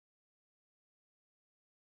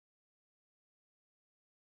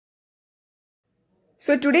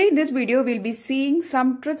So today in this video, we'll be seeing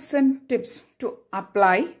some tricks and tips to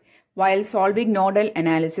apply while solving nodal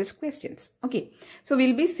analysis questions. Okay, so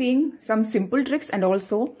we'll be seeing some simple tricks and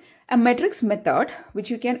also a matrix method which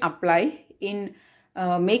you can apply in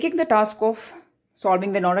making the task of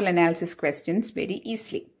solving the nodal analysis questions very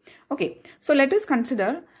easily. Okay, so let us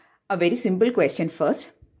consider a very simple question first.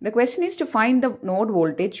 The question is to find the node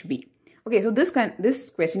voltage V. Okay, so this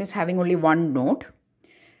question is having only one node.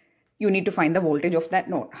 You need to find the voltage of that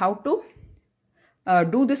node. How to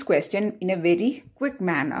do this question in a very quick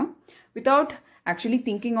manner without actually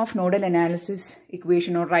thinking of nodal analysis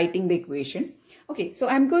equation or writing the equation. Okay, so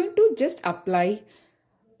I'm going to just apply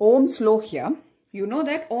Ohm's law here. You know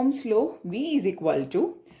that Ohm's law, V is equal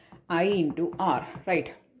to I into R,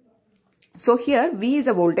 right? So here V is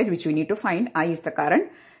a voltage which we need to find. I is the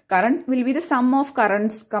current. Current will be the sum of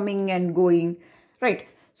currents coming and going, right?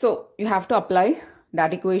 So you have to apply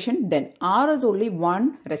that equation. Then R is only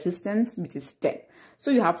one resistance which is 10. So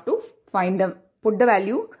you have to put the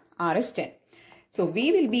value R is 10. So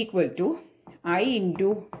V will be equal to I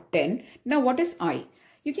into 10. Now what is I?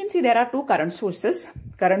 You can see there are two current sources.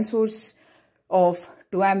 Current source of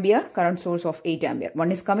 2 ampere, current source of 8 ampere.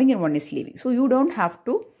 One is coming and one is leaving. So you don't have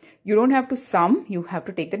to sum, you have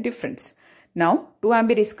to take the difference. Now 2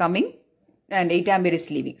 ampere is coming and 8 ampere is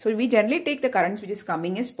leaving. So we generally take the currents which is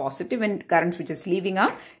coming is positive and currents which is leaving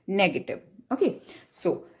are negative. Okay,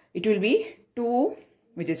 so it will be 2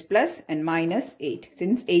 which is plus and minus 8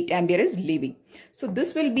 since 8 ampere is leaving. So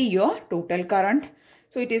this will be your total current.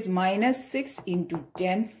 So it is minus 6 into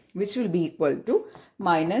 10 which will be equal to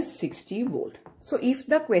minus 60 volt. So if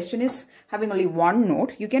the question is having only one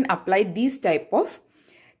node, you can apply these type of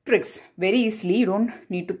tricks very easily. You don't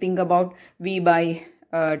need to think about V by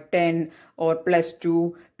 10 or plus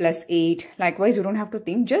 2 plus 8. Likewise, you don't have to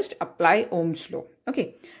think, just apply Ohm's law.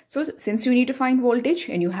 Okay, so since you need to find voltage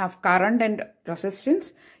and you have current and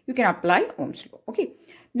resistance, you can apply Ohm's law. Okay,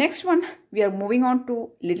 next one, we are moving on to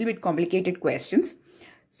little bit complicated questions.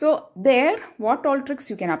 So there, what all tricks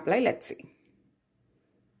you can apply, let's see.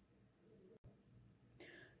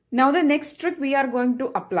 Now the next trick we are going to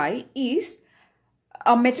apply is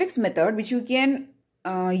a matrix method which you can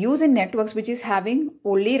use in networks which is having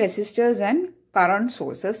only resistors and current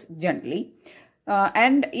sources generally.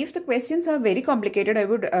 And if the questions are very complicated,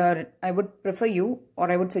 I would prefer you, or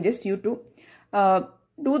I would suggest you to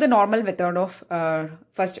do the normal method of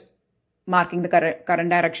first marking the current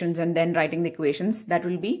directions and then writing the equations. That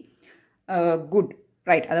will be good,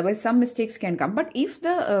 right? Otherwise some mistakes can come. But if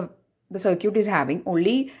the circuit is having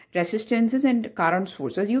only resistances and current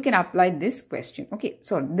sources, you can apply this question. Okay,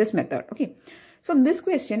 so this method. Okay, so this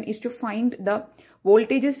question is to find the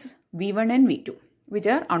voltages V1 and V2 which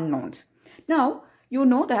are unknowns. Now you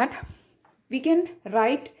know that we can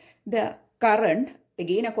write the current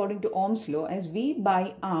again according to Ohm's law as V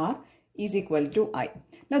by R is equal to I.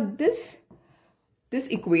 Now this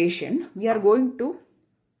equation we are going to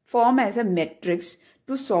form as a matrix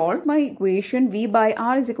to solve my equation V by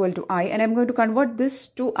R is equal to I, and I'm going to convert this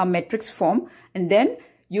to a matrix form and then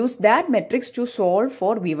use that matrix to solve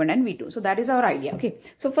for V1 and V2. So that is our idea. Okay,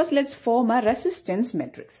 so first let's form a resistance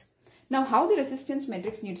matrix. Now how the resistance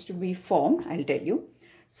matrix needs to be formed, I'll tell you.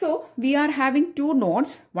 So we are having two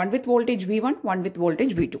nodes, one with voltage V1, one with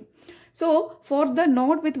voltage V2. So for the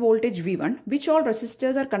node with voltage V1, which all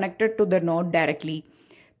resistors are connected to the node directly?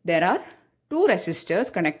 There are two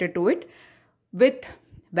resistors connected to it with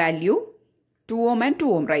value 2 ohm and 2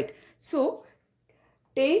 ohm, right? So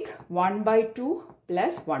take 1 by 2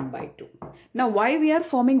 plus 1 by 2. Now why we are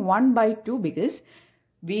forming 1 by 2? Because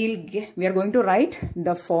we are going to write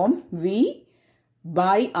the form V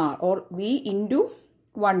by R or V into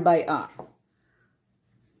 1 by R.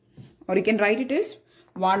 Or you can write it as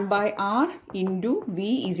 1 by R into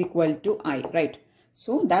V is equal to I, right?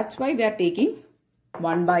 So that's why we are taking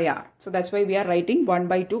 1 by R. So that's why we are writing 1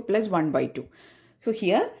 by 2 plus 1 by 2. So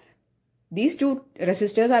here these two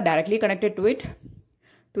resistors are directly connected to it,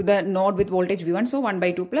 to the node with voltage V1. So 1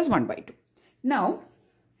 by 2 plus 1 by 2. Now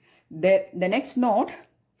the next node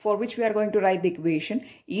for which we are going to write the equation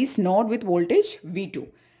is node with voltage V2.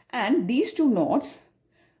 And these two nodes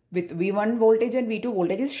with V1 voltage and V2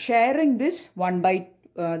 voltage is sharing this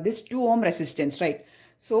 2 ohm resistance, right?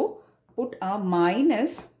 So put a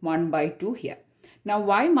minus 1 by 2 here. Now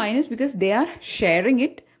why minus? Because they are sharing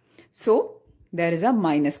it. So there is a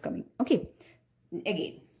minus coming. Okay,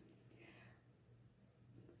 again.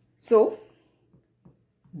 So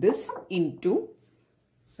this into,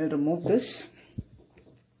 I'll remove this.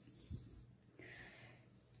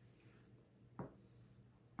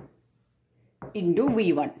 Into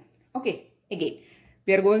V1. Okay, again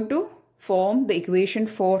we are going to form the equation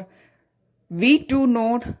for V2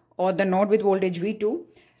 node or the node with voltage V2,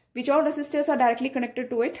 which all resistors are directly connected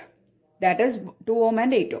to it. That is 2 ohm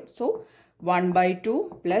and 8 ohm. So 1 by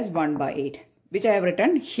 2 plus 1 by 8, which I have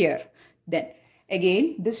written here. Then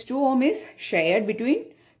again, this 2 ohm is shared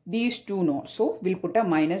between these two nodes. So we'll put a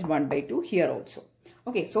minus 1 by 2 here also.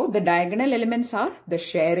 Okay, so the diagonal elements are the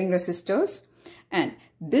sharing resistors, and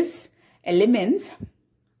this elements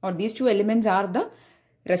or these two elements are the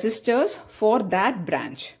resistors for that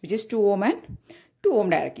branch, which is 2 ohm and 2 ohm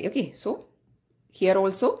directly. Okay, so here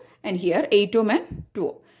also and here 8 ohm and 2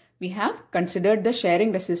 ohm. We have considered the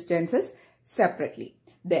sharing resistances separately.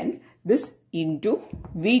 Then this into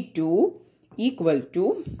V2 equal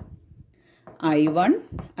to I1,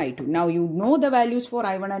 I2. Now you know the values for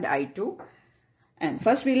I1 and I2. And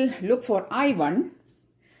first we'll look for I1.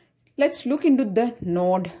 Let's look into the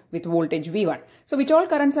node with voltage V1. So which all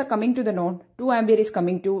currents are coming to the node? 2 ampere is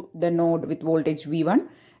coming to the node with voltage V1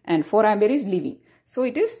 and 4 ampere is leaving. So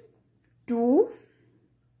it is 2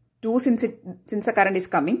 since the current is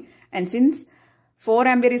coming, and since 4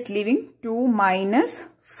 ampere is leaving, 2 minus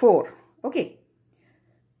 4. Okay.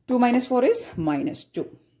 2 minus 4 is minus 2.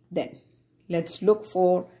 Then let's look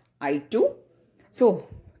for I2. So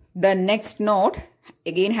the next node,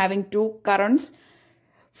 again having two currents,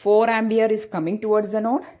 4 ampere is coming towards the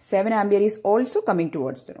node, 7 ampere is also coming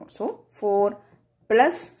towards the node. So 4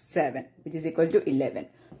 plus 7, which is equal to 11,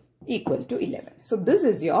 equal to 11. So this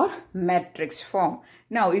is your matrix form.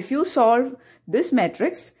 Now if you solve this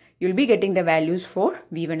matrix, you'll be getting the values for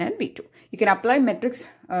V1 and V2. You can apply matrix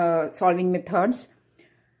solving methods,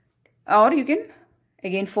 or you can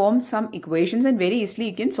again form some equations and very easily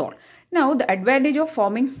you can solve. Now the advantage of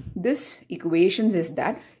forming this equations is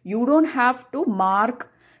that you don't have to mark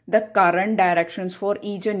the current directions for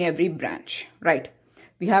each and every branch, right?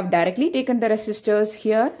 We have directly taken the resistors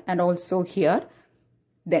here and also here.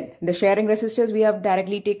 Then the sharing resistors we have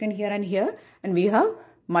directly taken here, and we have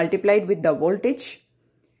multiplied with the voltage.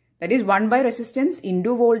 That is 1 by resistance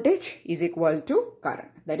into voltage is equal to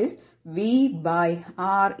current. That is V by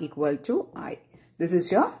R equal to I. This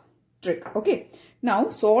is your trick. Okay. Now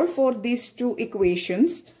solve for these two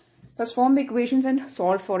equations. First form the equations and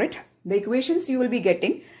solve for it. The equations you will be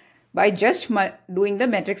getting by just doing the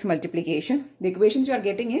matrix multiplication. The equations you are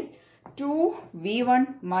getting is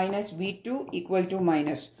 2V1 minus V2 equal to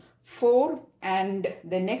minus 4. And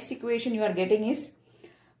the next equation you are getting is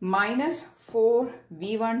minus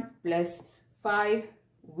 4V1 plus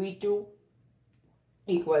 5V2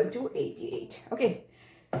 equal to 88. Okay.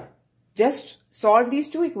 Just solve these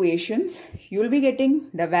two equations. You will be getting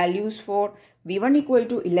the values for V1 equal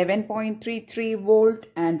to 11.33 volt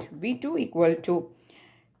and V2 equal to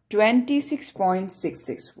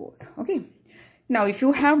 26.66 volt. Okay. Now, if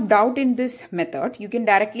you have doubt in this method, you can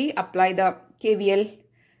directly apply the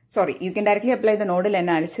you can directly apply the nodal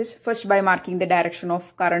analysis first by marking the direction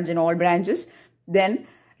of currents in all branches, then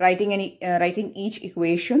writing each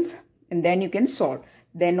equations, and then you can solve.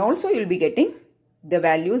 Then also you will be getting the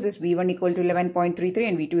values is V1 equal to 11.33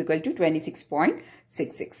 and V2 equal to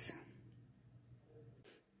 26.66.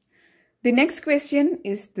 The next question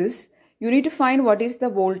is this. You need to find what is the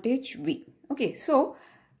voltage V. Okay, so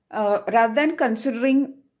rather than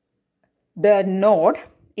considering the node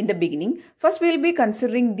in the beginning, first we will be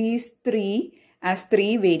considering these three as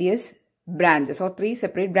three various branches or three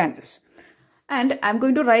separate branches. And I'm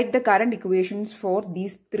going to write the current equations for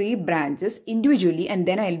these three branches individually, and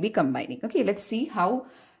then I'll be combining. Okay, let's see how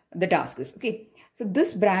the task is. Okay, so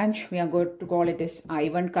this branch, we are going to call it as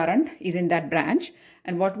I1 current is in that branch.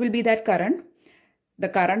 And what will be that current? The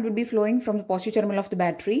current will be flowing from the positive terminal of the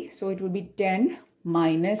battery. So it will be 10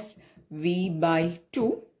 minus V by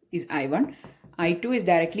 2 is I1. I2 is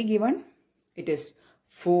directly given. It is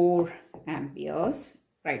 4 amperes,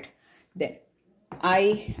 right? Then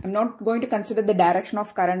I am not going to consider the direction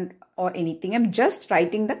of current or anything. I'm just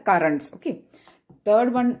writing the currents. Okay.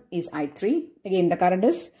 Third one is I3. Again, the current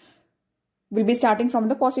will be starting from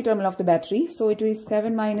the positive terminal of the battery. So it is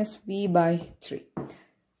 7 minus V by 3.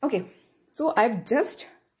 Okay. So I've just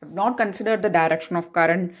not considered the direction of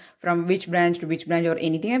current from which branch to which branch or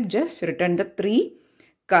anything. I've just written the three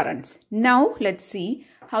currents. Now let's see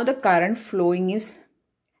how the current flowing is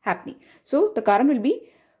happening. So the current will be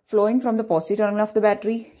flowing from the positive terminal of the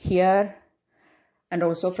battery here and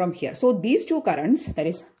also from here. So these two currents, that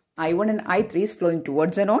is I1 and I3, is flowing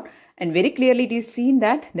towards the node, and very clearly it is seen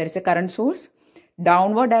that there is a current source.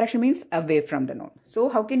 Downward direction means away from the node. So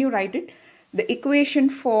how can you write it? The equation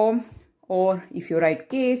form, or if you write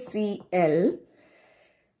KCL,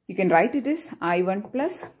 you can write it as I1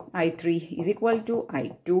 plus I3 is equal to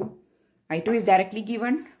I2. I2 is directly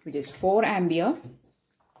given, which is 4 ampere,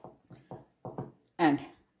 and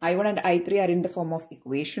I1 and I3 are in the form of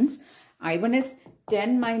equations. I1 is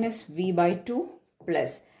 10 minus V by 2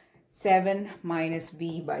 plus 7 minus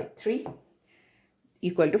V by 3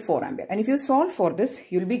 equal to 4 ampere. And if you solve for this,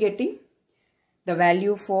 you'll be getting the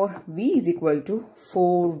value for V is equal to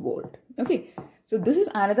 4 volt. Okay, so this is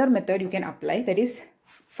another method you can apply. That is,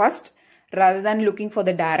 first, rather than looking for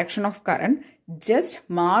the direction of current, just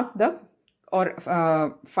mark the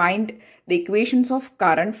or find the equations of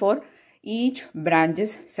current for each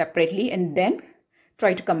branches separately and then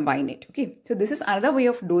try to combine it. Okay, so this is another way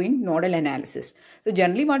of doing nodal analysis. So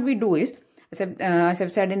generally what we do is, as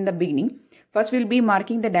I've said in the beginning, first we'll be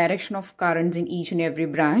marking the direction of currents in each and every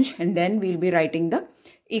branch, and then we'll be writing the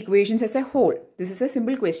equations as a whole. This is a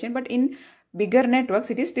simple question, but in bigger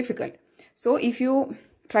networks it is difficult. So if you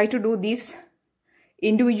try to do these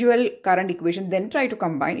individual current equations, then try to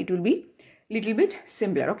combine, it will be little bit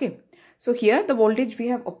simpler. Okay, so here the voltage we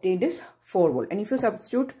have obtained is 4 volt, and if you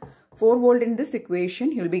substitute 4 volt in this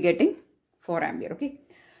equation, you will be getting 4 ampere. Okay,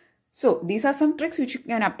 so these are some tricks which you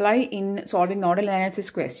can apply in solving nodal analysis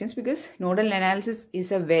questions, because nodal analysis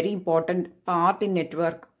is a very important part in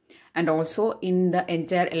network and also in the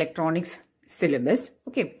entire electronics syllabus.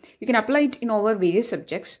 Okay, you can apply it in over various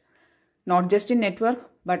subjects, not just in network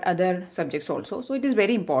but other subjects also. So it is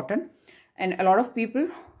very important, and a lot of people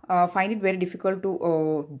find it very difficult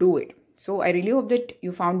to do it. So I really hope that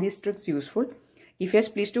you found these tricks useful. If yes,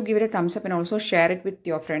 please do give it a thumbs up and also share it with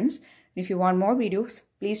your friends. And if you want more videos,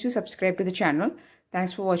 please do subscribe to the channel.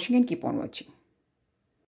 Thanks for watching and keep on watching.